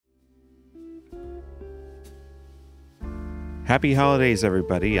Happy holidays,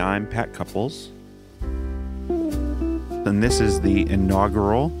 everybody. I'm Pat Couples. And this is the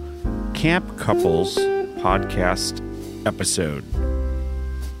inaugural Camp Couples podcast episode.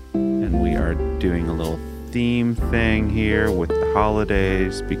 And we are doing a little theme thing here with the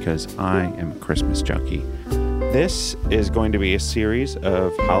holidays because I am a Christmas junkie. This is going to be a series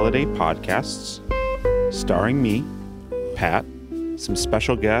of holiday podcasts starring me, Pat, some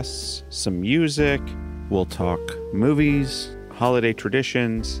special guests, some music. We'll talk movies, holiday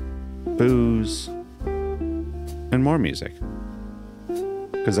traditions, booze, and more music.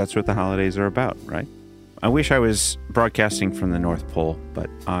 Because that's what the holidays are about, right? I wish I was broadcasting from the North Pole, but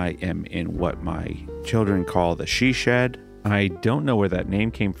I am in what my children call the she shed. I don't know where that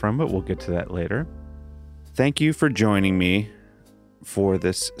name came from, but we'll get to that later. Thank you for joining me for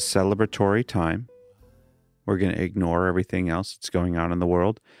this celebratory time. We're going to ignore everything else that's going on in the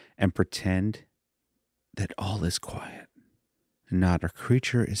world and pretend that all is quiet. Not a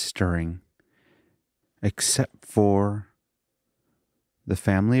creature is stirring, except for the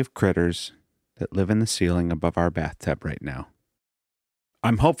family of critters that live in the ceiling above our bathtub right now.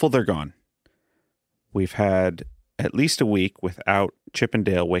 I'm hopeful they're gone. We've had at least a week without Chip and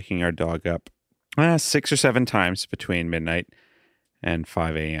Dale waking our dog up 6 or 7 times between midnight and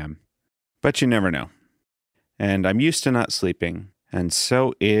 5 a.m. But you never know. And I'm used to not sleeping, and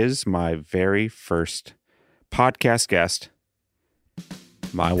so is my very first podcast guest,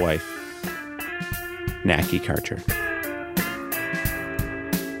 my wife, Nackie Karcher.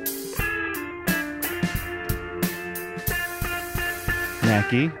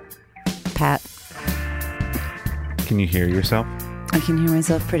 Nackie? Pat. Can you hear yourself? I can hear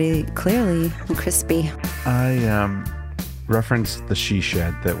myself pretty clearly and crispy. I referenced the she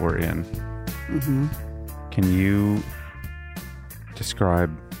shed that we're in. Mm-hmm. Can you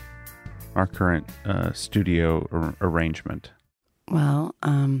describe our current studio arrangement? Well,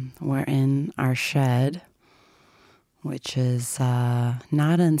 we're in our shed, which is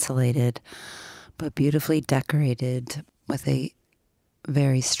not insulated, but beautifully decorated with a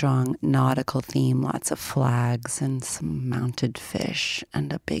very strong nautical theme. Lots of flags and some mounted fish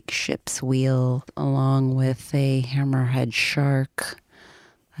and a big ship's wheel, along with a hammerhead shark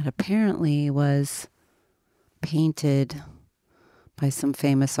that apparently was painted by some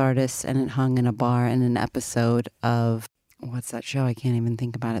famous artists, and it hung in a bar in an episode of, what's that show? I can't even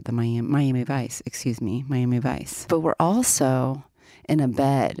think about it. The Miami Vice. But we're also in a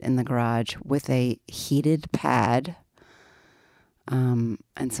bed in the garage with a heated pad and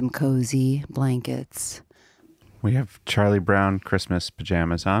some cozy blankets. We have Charlie Brown Christmas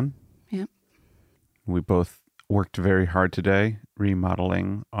pajamas on. Yep. We both worked very hard today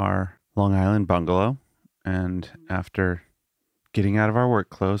remodeling our Long Island bungalow. And after getting out of our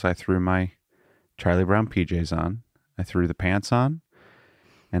work clothes, I threw my Charlie Brown PJs on. I threw the pants on.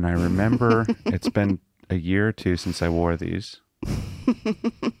 And I remember it's been a year or two since I wore these.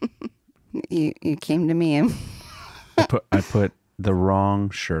 You came to me and I put the wrong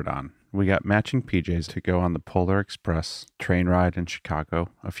shirt on. We got matching PJs to go on the Polar Express train ride in Chicago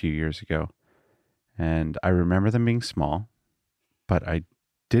a few years ago. And I remember them being small, but I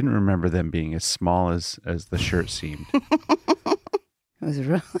didn't remember them being as small as the shirt seemed. It was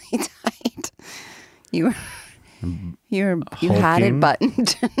really tight. You had it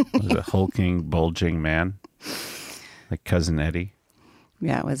buttoned. I was a hulking, bulging man, like Cousin Eddie.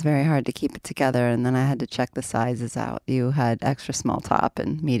 Yeah, it was very hard to keep it together, and then I had to check the sizes out. You had extra small top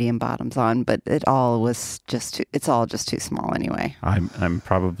and medium bottoms on, but it's all just too small anyway. I'm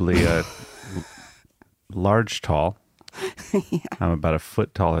probably a large tall. Yeah. I'm about a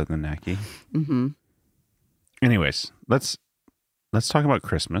foot taller than Nackie. Mm-hmm. Anyways, let's talk about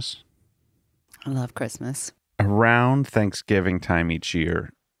Christmas. I love Christmas. Around Thanksgiving time each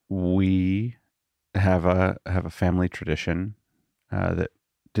year, we have a family tradition.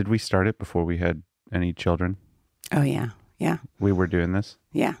 Did we start it before we had any children? Oh yeah. We were doing this.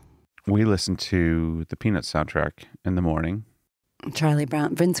 Yeah. We listened to the Peanuts soundtrack in the morning. Charlie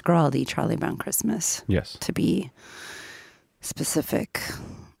Brown, Vince Guaraldi, Charlie Brown Christmas. Yes. To be specific.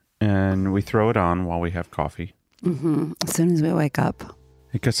 And we throw it on while we have coffee. Mm-hmm. As soon as we wake up.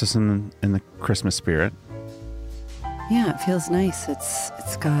 It gets us in the Christmas spirit. Yeah, it feels nice.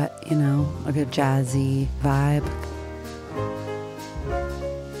 It's got, a good jazzy vibe.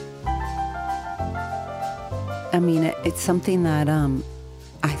 I mean, it's something that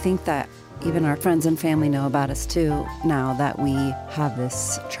I think that even our friends and family know about us too, now that we have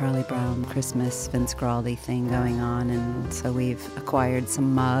this Charlie Brown Christmas Vince Guaraldi thing going on. And so we've acquired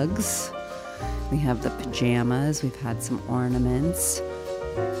some mugs. We have the pajamas. We've had some ornaments.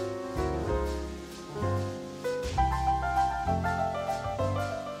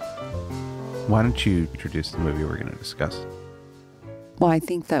 Why don't you introduce the movie we're going to discuss? Well, I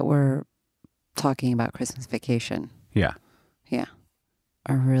think that we're talking about Christmas Vacation. Yeah. Yeah.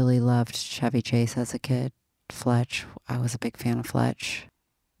 I really loved Chevy Chase as a kid. Fletch. I was a big fan of Fletch.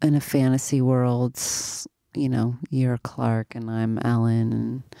 In a fantasy world, you know, you're Clark and I'm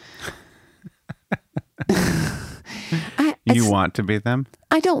Ellen. And You want to be them?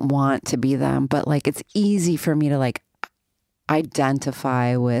 I don't want to be them, but like it's easy for me to like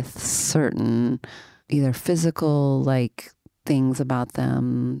identify with certain either physical like things about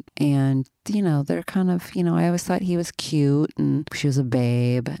them, and you know they're kind of, you know, I always thought he was cute and she was a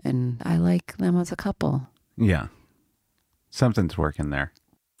babe, and I like them as a couple. Yeah. Something's working there.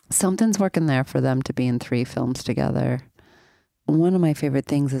 Something's working there for them to be in 3 films together. One of my favorite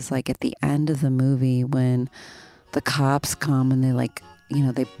things is like at the end of the movie when the cops come and they like, you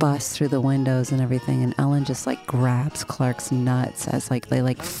know, they bust through the windows and everything, and Ellen just like grabs Clark's nuts as like they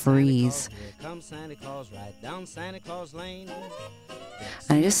like freeze.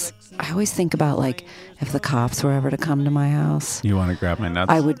 And I always think about like if the cops were ever to come to my house. You want to grab my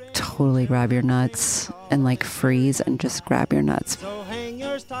nuts? I would totally grab your nuts and like freeze and just grab your nuts.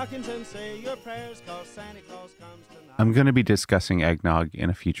 I'm going to be discussing eggnog in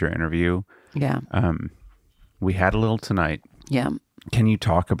a future interview. Yeah. We had a little tonight. Yeah. Can you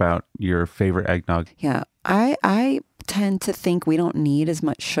talk about your favorite eggnog? Yeah. I tend to think we don't need as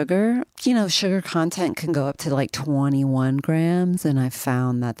much sugar. You know, sugar content can go up to like 21 grams. And I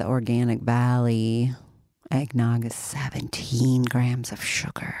found that the Organic Valley eggnog is 17 grams of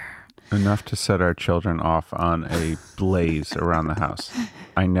sugar. Enough to set our children off on a blaze around the house.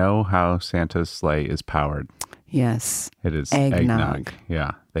 I know how Santa's sleigh is powered. Yes. It is eggnog.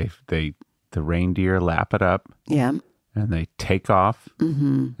 Yeah. The reindeer lap it up. Yeah. And they take off,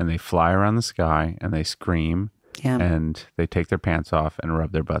 and they fly around the sky, and they scream, and they take their pants off and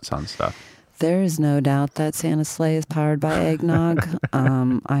rub their butts on stuff. There is no doubt that Santa's sleigh is powered by eggnog.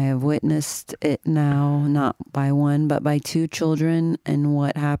 I have witnessed it now, not by one, but by 2 children. And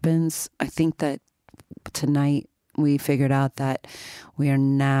what happens, I think that tonight we figured out that we are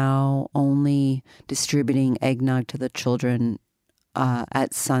now only distributing eggnog to the children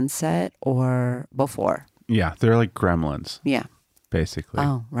at sunset or before. Yeah, they're like gremlins. Yeah. Basically.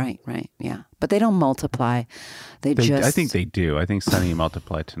 Oh, right, yeah. But they don't multiply. I think they do. I think Sonny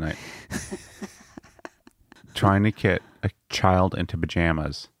multiplied tonight. Trying to get a child into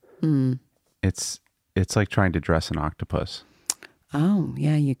pajamas. It's like trying to dress an octopus. Oh,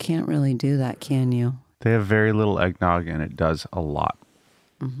 yeah, you can't really do that, can you? They have very little eggnog, and it does a lot.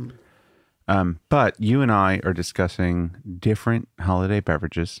 But you and I are discussing different holiday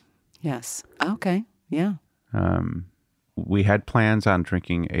beverages. Yes. Okay. Yeah. We had plans on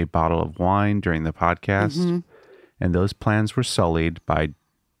drinking a bottle of wine during the podcast, and those plans were sullied by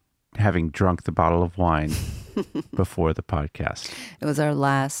having drunk the bottle of wine before the podcast. It was our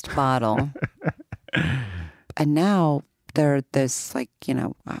last bottle. And now there's like, you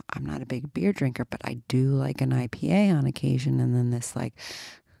know, I'm not a big beer drinker, but I do like an IPA on occasion. And then this like,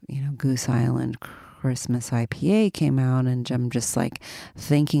 you know, Goose Island Christmas IPA came out, and I'm just like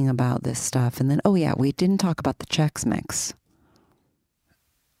thinking about this stuff. And then, oh yeah, we didn't talk about the Chex Mix.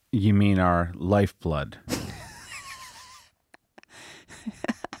 You mean our lifeblood?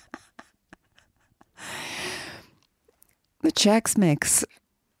 The Chex Mix,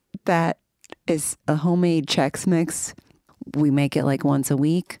 that is a homemade Chex Mix. We make it like once a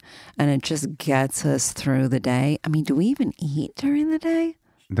week, and it just gets us through the day. I mean, do we even eat during the day?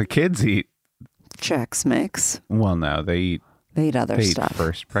 The kids eat Chex Mix. Well, no, they eat other stuff. Eat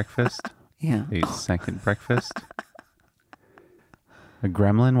first breakfast. Yeah. They eat second breakfast. A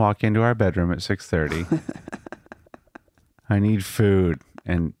gremlin walk into our bedroom at 6:30. I need food,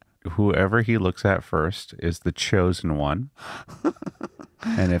 and whoever he looks at first is the chosen one.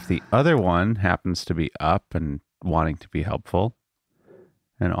 And if the other one happens to be up and wanting to be helpful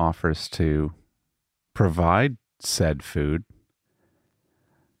and offers to provide said food,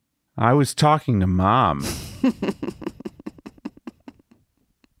 I was talking to Mom.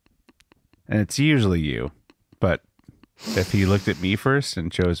 And it's usually you. But if he looked at me first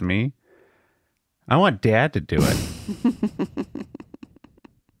and chose me, I want Dad to do it.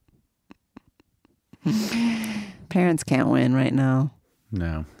 Parents can't win right now.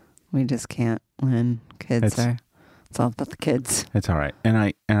 No. We just can't win. It's all about the kids. It's all right.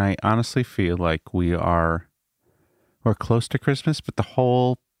 And I honestly feel like we're close to Christmas, but the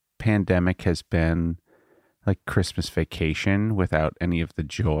whole pandemic has been like Christmas vacation without any of the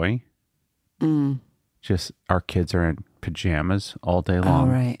joy. Just our kids are in pajamas all day long.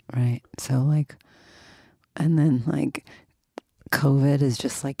 Oh, right. So like, and then like COVID is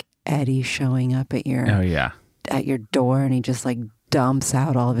just like Eddie showing up at your door, and he just like dumps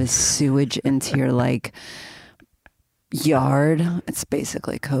out all of his sewage into your like yard. It's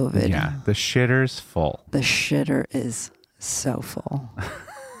basically COVID. Yeah, the shitter's full. The shitter is so full.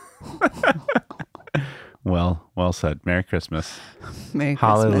 Well said. Merry Christmas. Merry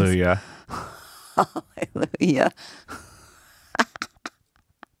Christmas. Hallelujah. Hallelujah.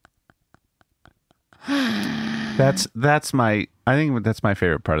 I think that's my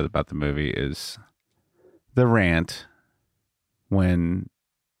favorite part about the movie is the rant when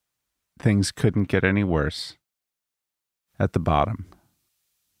things couldn't get any worse at the bottom.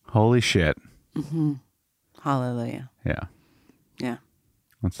 Holy shit. Mm-hmm. Hallelujah. Yeah. Yeah.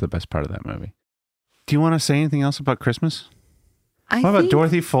 That's the best part of that movie. Do you want to say anything else about Christmas? What about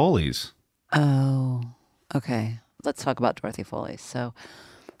Dorothy Foley's? Oh, okay. Let's talk about Dorothy Foley's. So,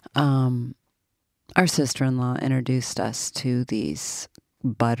 our sister-in-law introduced us to these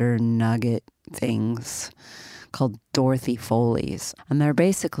butter nugget things called Dorothy Foley's. And they're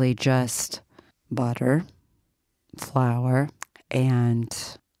basically just butter, flour,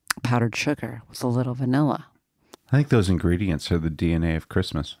 and powdered sugar with a little vanilla. I think those ingredients are the DNA of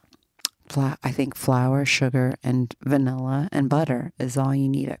Christmas. I think flour, sugar, and vanilla and butter is all you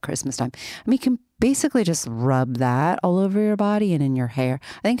need at Christmas time. I mean, you can basically just rub that all over your body and in your hair.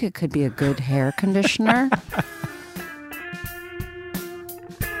 I think it could be a good hair conditioner.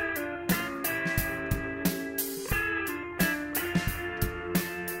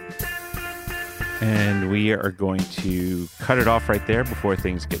 And we are going to cut it off right there before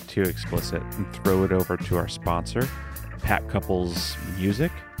things get too explicit and throw it over to our sponsor, Pat Couples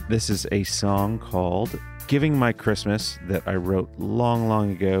Music. This is a song called Giving My Christmas that I wrote long,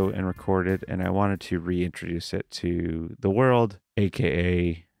 long ago and recorded, and I wanted to reintroduce it to the world,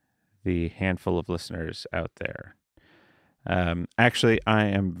 aka the handful of listeners out there. Actually, I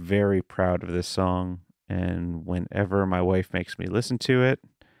am very proud of this song, and whenever my wife makes me listen to it,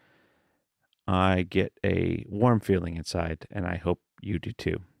 I get a warm feeling inside, and I hope you do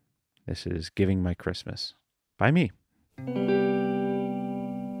too. This is Giving My Christmas by me.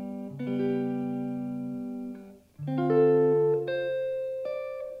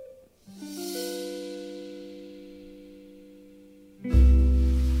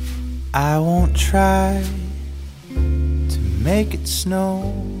 I won't try to make it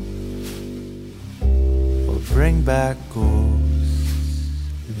snow or bring back ghosts.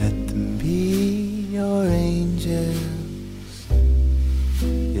 Let them be your angels.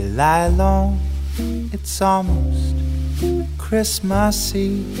 You lie alone, it's almost Christmas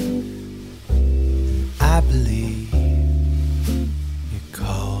Eve, and I believe you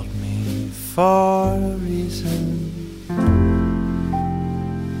called me for a reason.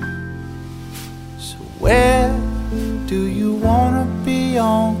 So where do you wanna be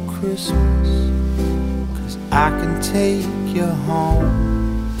on Christmas? 'Cause I can take you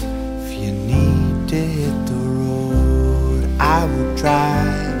home. If you need to hit the road, I will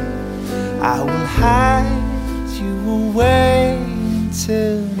drive. I will hide you away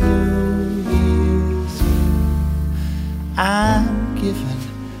until New Year's Eve. I'm giving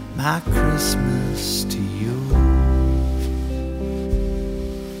my Christmas to you.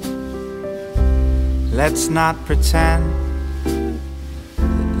 Let's not pretend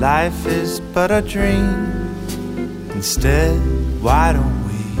that life is but a dream. Instead, why don't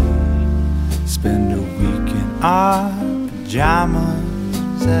we spend a week in our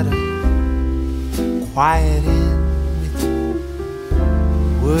pajamas at a quiet inn with a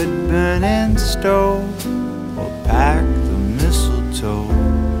wood-burning stove, or pack the mistletoe,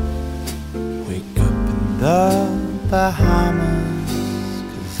 wake up in the Bahamas,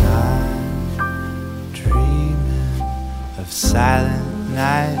 'cause I'm dreaming of silent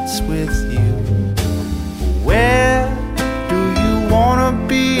nights with you. Where do you wanna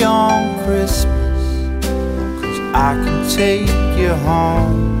be on Christmas? 'Cause I can take you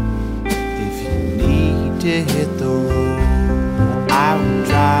home. If you need to hit the road, I will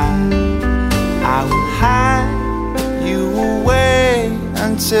drive. I will hide you away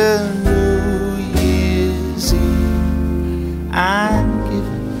until New Year's Eve. I'm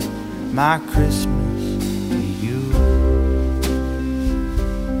giving my Christmas to you.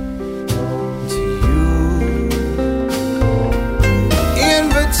 To you.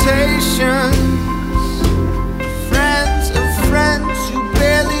 Invitations, friends of friends you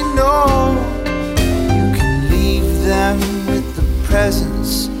barely know. You can leave them with the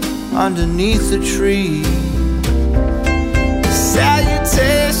presents underneath the tree.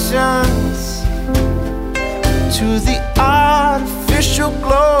 Salutations to the artificial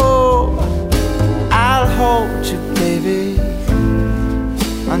glow. I'll hold you, baby,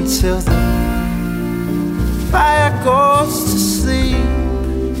 until the fire goes to sleep.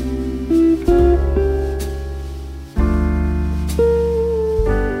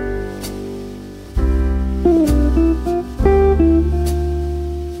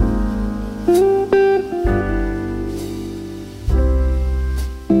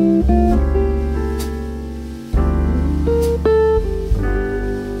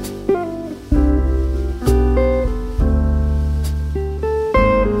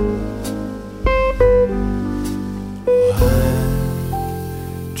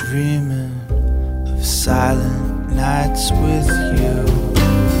 Dreaming of silent nights with you.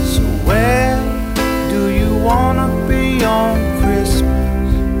 So where do you wanna be on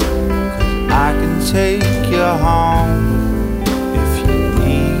Christmas? 'Cause I can take you home. If you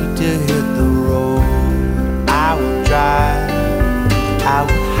need to hit the road, I will drive, I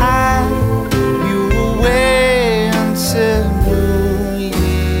will hide you away until New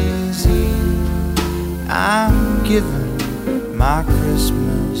Year's Eve. I'm giving my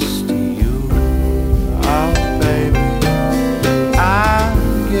Christmas to you, oh baby.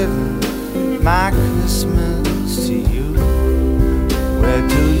 I'm giving my Christmas to you. Where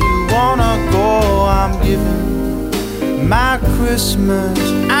do you wanna go? I'm giving my Christmas.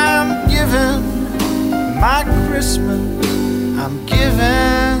 I'm giving my Christmas. I'm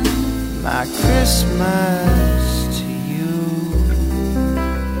giving my Christmas to you.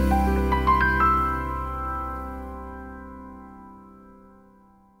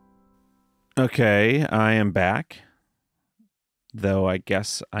 Okay, I am back. Though I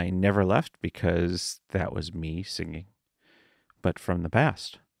guess I never left because that was me singing, but from the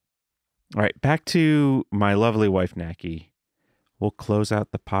past. All right, back to my lovely wife, Nackie. We'll close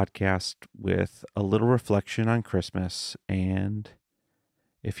out the podcast with a little reflection on Christmas, and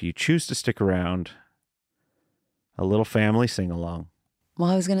if you choose to stick around, a little family sing-along. Well,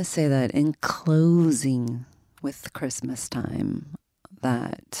 I was going to say that in closing with Christmas time,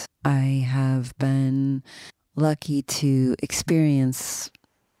 that I have been lucky to experience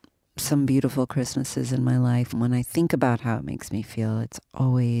some beautiful Christmases in my life. When I think about how it makes me feel, it's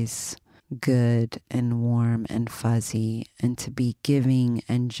always good and warm and fuzzy. And to be giving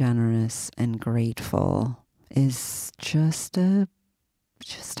and generous and grateful is just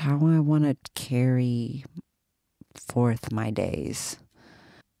how I want to carry forth my days.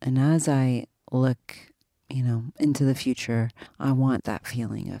 And as I look, into the future, I want that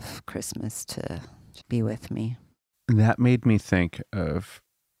feeling of Christmas to be with me. That made me think of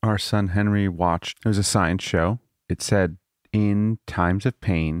our son Henry watched. It was a science show. It said, in times of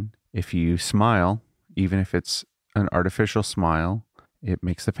pain, if you smile, even if it's an artificial smile, it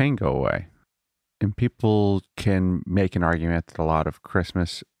makes the pain go away. And people can make an argument that a lot of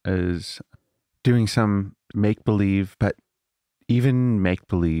Christmas is doing some make-believe, but even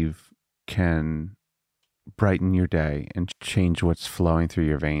make-believe can brighten your day and change what's flowing through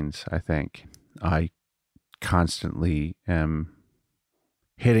your veins, I think. I constantly am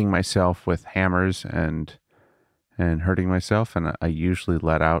hitting myself with hammers and hurting myself, and I usually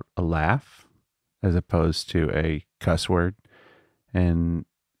let out a laugh as opposed to a cuss word, and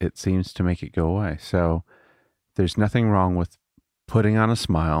it seems to make it go away. So there's nothing wrong with putting on a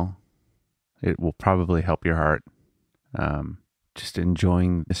smile. It will probably help your heart. Just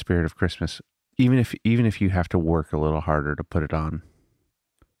enjoying the spirit of Christmas, even if you have to work a little harder to put it on,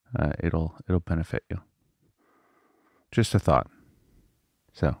 it'll benefit you. Just a thought.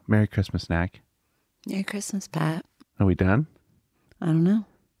 So, Merry Christmas, Nack. Merry Christmas, Pat. Are we done? I don't know.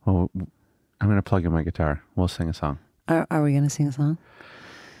 Well, I'm going to plug in my guitar. We'll sing a song. Are we going to sing a song?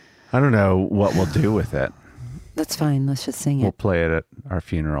 I don't know what we'll do with it. That's fine. Let's just sing it. We'll play it at our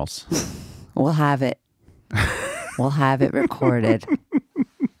funerals. We'll have it. We'll have it recorded.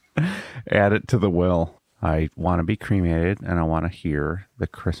 Add it to the will. I want to be cremated, and I want to hear the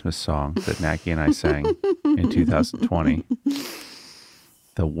Christmas song that Nackie and I sang in 2020.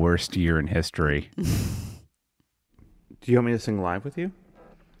 The worst year in history. Do you want me to sing live with you?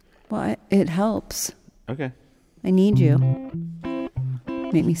 Well, it helps. Okay. I need you.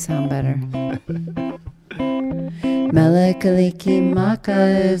 Make me sound better. Mele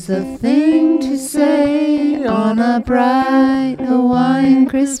Kalkimaka is the thing to say on a bright Hawaiian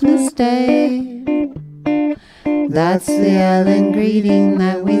Christmas day. That's the island greeting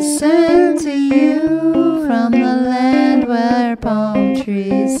that we send to you from the land where palm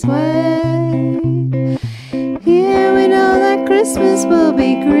trees sway. Here we know that Christmas will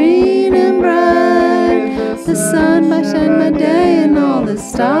be green and bright, the sun by shine by day and all the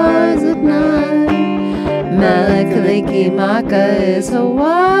stars at night. Mele Kalkimaka is a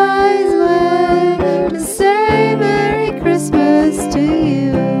wise way to say Merry Christmas to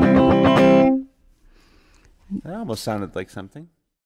you. That almost sounded like something.